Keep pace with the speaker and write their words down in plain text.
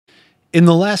In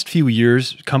the last few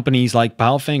years, companies like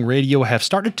Baofeng Radio have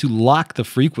started to lock the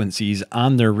frequencies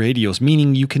on their radios,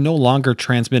 meaning you can no longer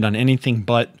transmit on anything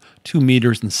but 2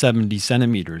 meters and 70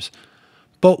 centimeters.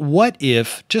 But what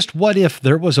if, just what if,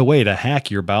 there was a way to hack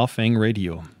your Baofeng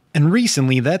radio? And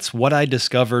recently, that's what I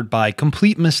discovered by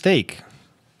complete mistake.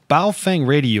 Baofeng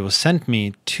Radio sent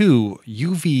me two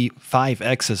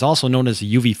UV-5Xs, also known as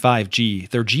the UV-5G.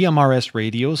 They're GMRS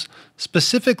radios,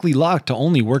 specifically locked to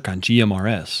only work on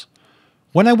GMRS.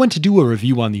 When I went to do a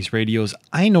review on these radios,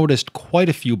 I noticed quite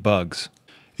a few bugs.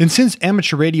 And since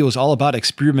amateur radio is all about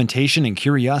experimentation and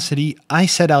curiosity, I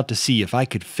set out to see if I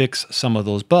could fix some of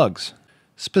those bugs.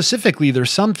 Specifically,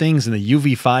 there's some things in the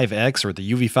UV-5X or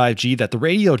the UV-5G that the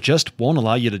radio just won't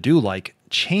allow you to do, like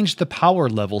change the power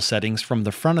level settings from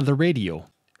the front of the radio.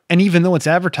 And even though it's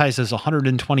advertised as a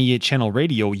 128 channel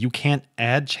radio, you can't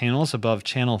add channels above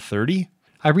channel 30.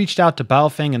 I reached out to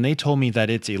Baofeng and they told me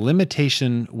that it's a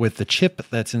limitation with the chip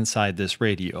that's inside this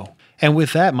radio. And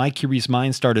with that, my curious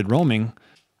mind started roaming.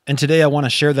 And today I want to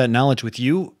share that knowledge with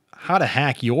you, how to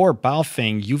hack your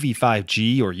Baofeng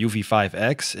UV-5G or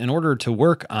UV-5X in order to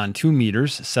work on 2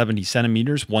 meters, 70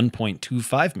 centimeters,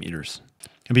 1.25 meters.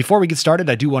 And before we get started,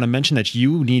 I do want to mention that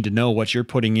you need to know what you're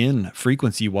putting in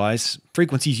frequency-wise.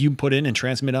 Frequencies you put in and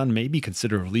transmit on may be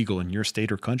considered illegal in your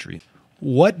state or country.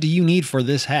 What do you need for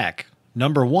this hack?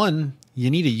 Number one,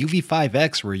 you need a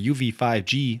UV-5X or a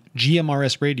UV-5G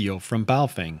GMRS radio from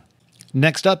Baofeng.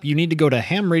 Next up, you need to go to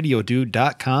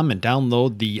hamradiodude.com and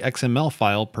download the XML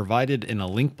file provided in a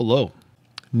link below.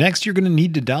 Next, you're going to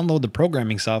need to download the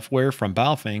programming software from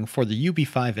Baofeng for the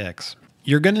UV-5X.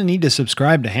 You're going to need to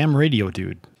subscribe to Ham Radio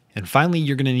Dude. And finally,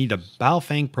 you're going to need a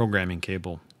Baofeng programming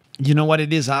cable. You know what,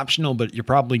 it is optional, but you're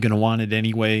probably going to want it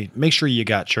anyway. Make sure you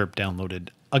got Chirp downloaded.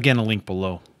 Again, a link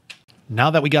below. Now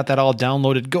that we got that all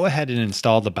downloaded, go ahead and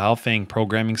install the Baofeng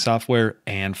programming software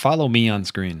and follow me on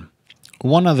screen.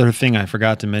 One other thing I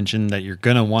forgot to mention that you're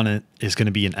going to want is going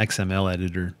to be an XML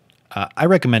editor. I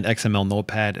recommend XML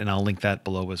Notepad, and I'll link that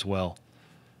below as well.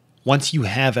 Once you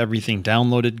have everything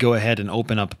downloaded, go ahead and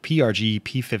open up PRG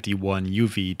P51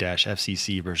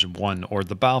 UV-FCC version 1 or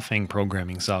the Baofeng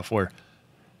programming software.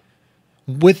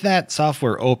 With that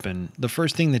software open, the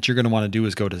first thing that you're going to want to do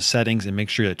is go to settings and make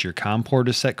sure that your COM port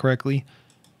is set correctly.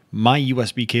 My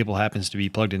USB cable happens to be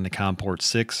plugged into COM port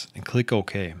 6 and click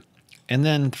OK. And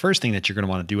then the first thing that you're going to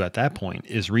want to do at that point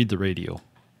is read the radio.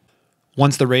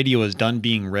 Once the radio is done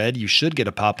being read, you should get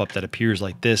a pop-up that appears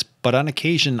like this, but on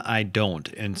occasion I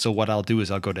don't. And so what I'll do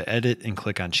is I'll go to Edit and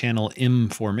click on Channel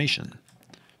Information.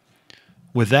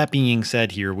 With that being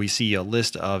said, here we see a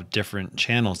list of different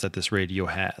channels that this radio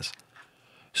has.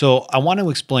 So I want to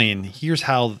explain, here's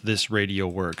how this radio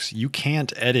works. You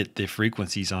can't edit the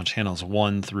frequencies on channels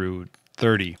 1 through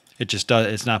 30.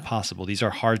 It's not possible. These are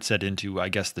hard set into, I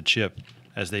guess, the chip,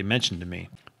 as they mentioned to me.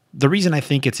 The reason I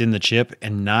think it's in the chip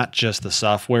and not just the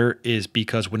software is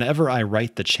because whenever I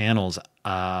write the channels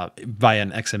via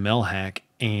an XML hack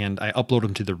and I upload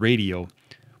them to the radio,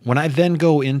 when I then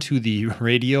go into the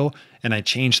radio and I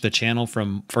change the channel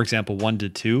from, for example, 1 to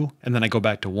 2, and then I go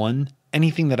back to 1,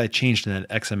 anything that I changed in that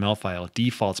XML file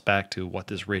defaults back to what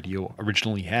this radio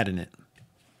originally had in it.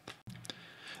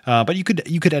 But you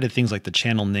could edit things like the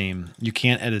channel name. You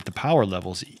can't edit the power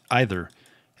levels either.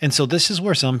 And so this is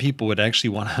where some people would actually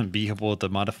want to be able to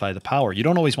modify the power. You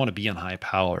don't always want to be on high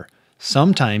power.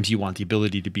 Sometimes you want the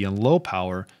ability to be on low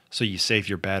power so you save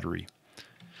your battery.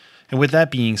 And with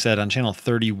that being said, on channel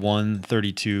 31,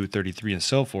 32, 33, and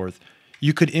so forth,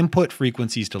 you could input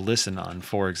frequencies to listen on,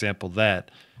 for example, that,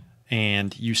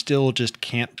 and you still just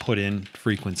can't put in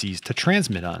frequencies to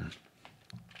transmit on.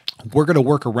 We're going to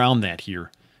work around that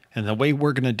here. And the way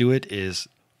we're going to do it is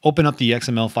open up the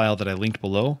XML file that I linked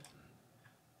below.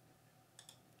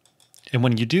 And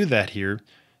when you do that here,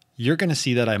 you're going to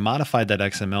see that I modified that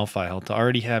XML file to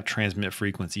already have transmit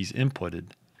frequencies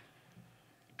inputted.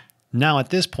 Now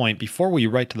at this point, before we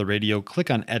write to the radio, click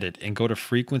on Edit and go to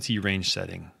Frequency Range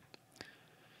Setting.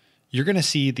 You're going to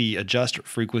see the Adjust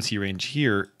Frequency Range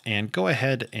here, and go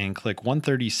ahead and click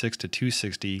 136 to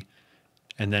 260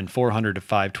 and then 400 to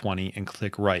 520 and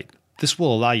click Write. This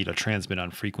will allow you to transmit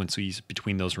on frequencies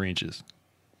between those ranges.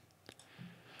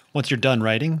 Once you're done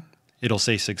writing, it'll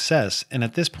say Success, and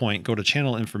at this point, go to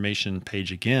Channel Information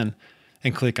page again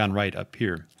and click on Write up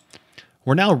here.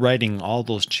 We're now writing all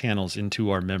those channels into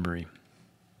our memory.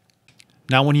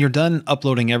 Now, when you're done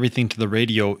uploading everything to the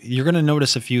radio, you're going to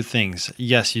notice a few things.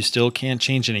 Yes, you still can't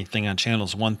change anything on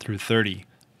channels 1 through 30.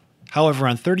 However,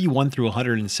 on 31 through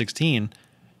 116,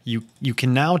 you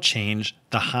can now change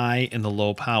the high and the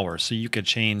low power. So you could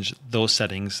change those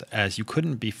settings as you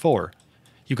couldn't before.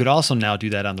 You could also now do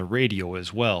that on the radio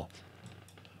as well.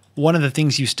 One of the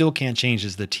things you still can't change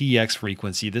is the TX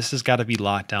frequency. This has got to be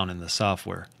locked down in the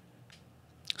software.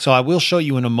 So I will show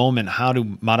you in a moment how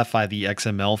to modify the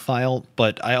XML file,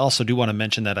 but I also do want to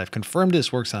mention that I've confirmed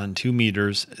this works on 2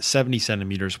 meters, 70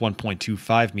 centimeters,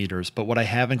 1.25 meters, but what I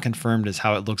haven't confirmed is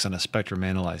how it looks on a spectrum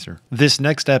analyzer. This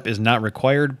next step is not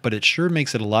required, but it sure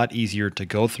makes it a lot easier to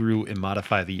go through and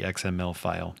modify the XML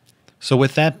file. So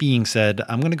with that being said,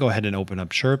 I'm going to go ahead and open up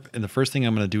Chirp, and the first thing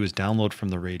I'm going to do is download from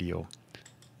the radio.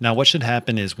 Now what should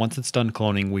happen is once it's done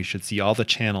cloning, we should see all the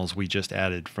channels we just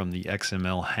added from the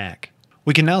XML hack.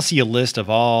 We can now see a list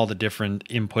of all the different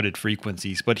inputted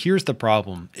frequencies, but here's the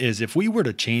problem, is if we were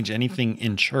to change anything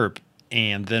in Chirp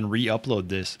and then re-upload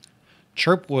this,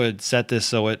 Chirp would set this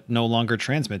so it no longer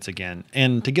transmits again.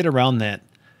 And to get around that,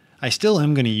 I still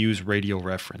am going to use radio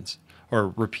reference, or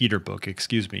repeater book,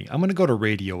 excuse me. I'm going to go to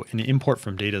radio and import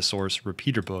from data source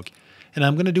repeater book, and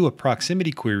I'm going to do a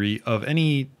proximity query of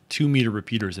any 2 meter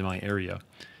repeaters in my area.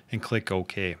 And click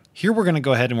OK. Here we're going to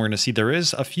go ahead and we're going to see there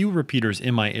is a few repeaters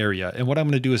in my area. And what I'm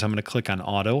going to do is I'm going to click on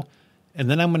auto, and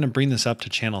then I'm going to bring this up to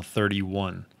channel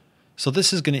 31. So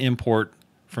this is going to import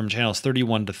from channels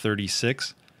 31 to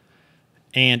 36.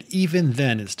 And even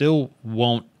then it still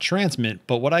won't transmit.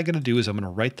 But what I'm going to do is I'm going to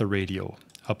write the radio,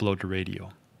 upload to radio.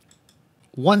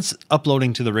 Once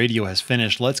uploading to the radio has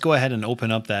finished, let's go ahead and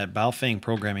open up that Baofeng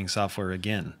programming software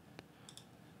again.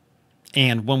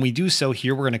 And when we do so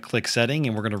here, we're going to click setting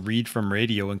and we're going to read from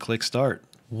radio and click start.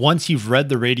 Once you've read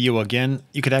the radio again,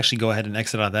 you could actually go ahead and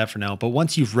exit out of that for now. But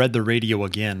once you've read the radio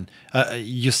again,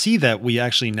 you see that we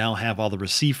actually now have all the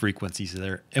receive frequencies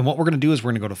there. And what we're going to do is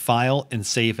we're going to go to File and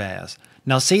Save As.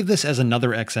 Now save this as another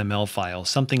XML file,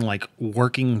 something like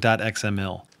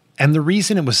working.xml. And the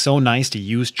reason it was so nice to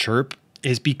use Chirp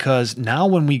is because now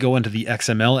when we go into the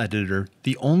XML editor,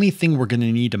 the only thing we're going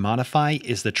to need to modify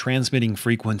is the transmitting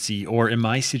frequency, or in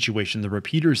my situation, the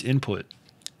repeater's input.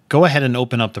 Go ahead and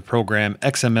open up the program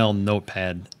XML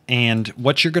Notepad. And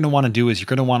what you're going to want to do is you're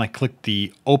going to want to click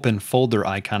the open folder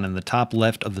icon in the top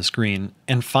left of the screen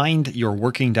and find your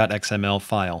working.xml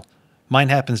file. Mine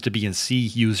happens to be in C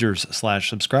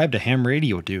users/subscribe to ham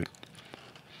radio dude.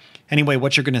 Anyway,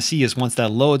 what you're going to see is once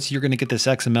that loads, you're going to get this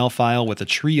XML file with a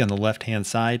tree on the left-hand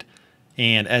side.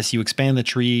 And as you expand the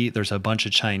tree, there's a bunch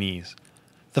of Chinese.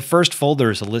 The first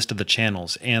folder is a list of the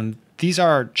channels. And these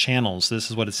are channels.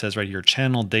 This is what it says right here,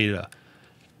 channel data.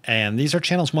 And these are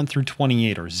channels 1 through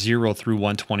 28 or 0 through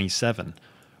 127.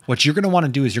 What you're going to want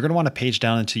to do is you're going to want to page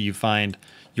down until you find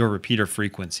your repeater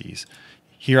frequencies.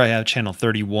 Here I have channel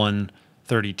 31,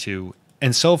 32,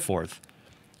 and so forth.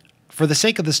 For the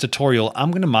sake of this tutorial,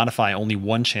 I'm going to modify only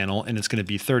one channel, and it's going to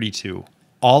be 32.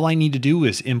 All I need to do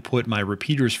is input my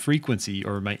repeater's frequency,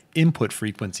 or my input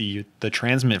frequency, the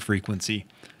transmit frequency.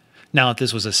 Now, if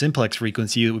this was a simplex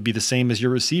frequency, it would be the same as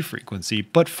your receive frequency,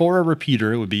 but for a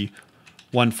repeater, it would be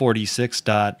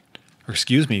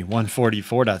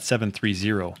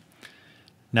 144.730.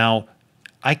 Now,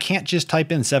 I can't just type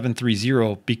in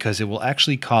 730 because it will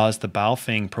actually cause the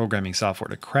Baofeng programming software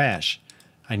to crash.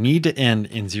 I need to end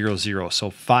in 00, so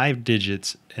 5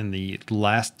 digits in the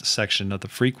last section of the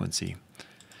frequency.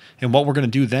 And what we're going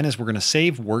to do then is we're going to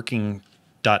save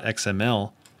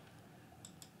working.xml.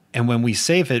 And when we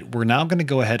save it, we're now going to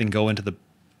go ahead and go into the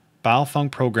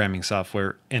Baofeng programming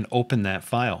software and open that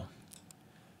file.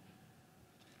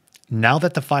 Now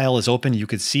that the file is open, you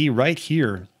can see right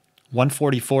here,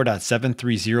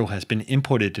 144.730 has been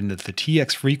inputted into the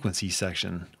TX frequency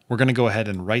section. We're going to go ahead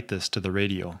and write this to the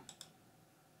radio.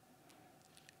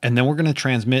 And then we're going to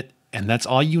transmit, and that's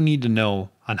all you need to know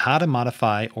on how to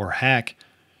modify or hack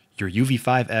your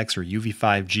UV-5X or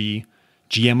UV-5G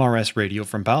GMRS radio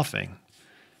from Baofeng.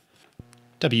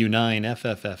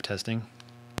 W9FFF testing.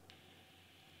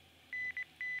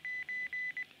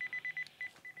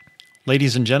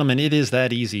 Ladies and gentlemen, it is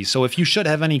that easy. So if you should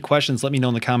have any questions, let me know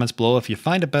in the comments below. If you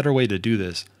find a better way to do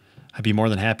this, I'd be more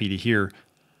than happy to hear.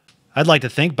 I'd like to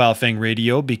thank Baofeng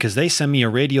Radio because they sent me a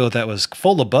radio that was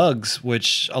full of bugs,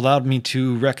 which allowed me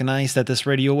to recognize that this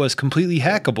radio was completely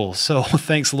hackable. So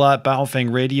thanks a lot,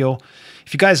 Baofeng Radio.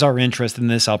 If you guys are interested in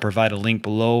this, I'll provide a link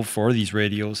below for these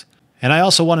radios. And I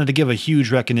also wanted to give a huge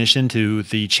recognition to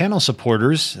the channel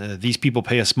supporters. These people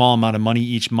pay a small amount of money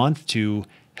each month to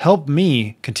help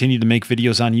me continue to make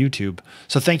videos on YouTube.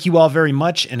 So thank you all very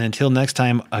much, and until next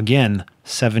time, again,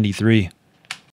 73.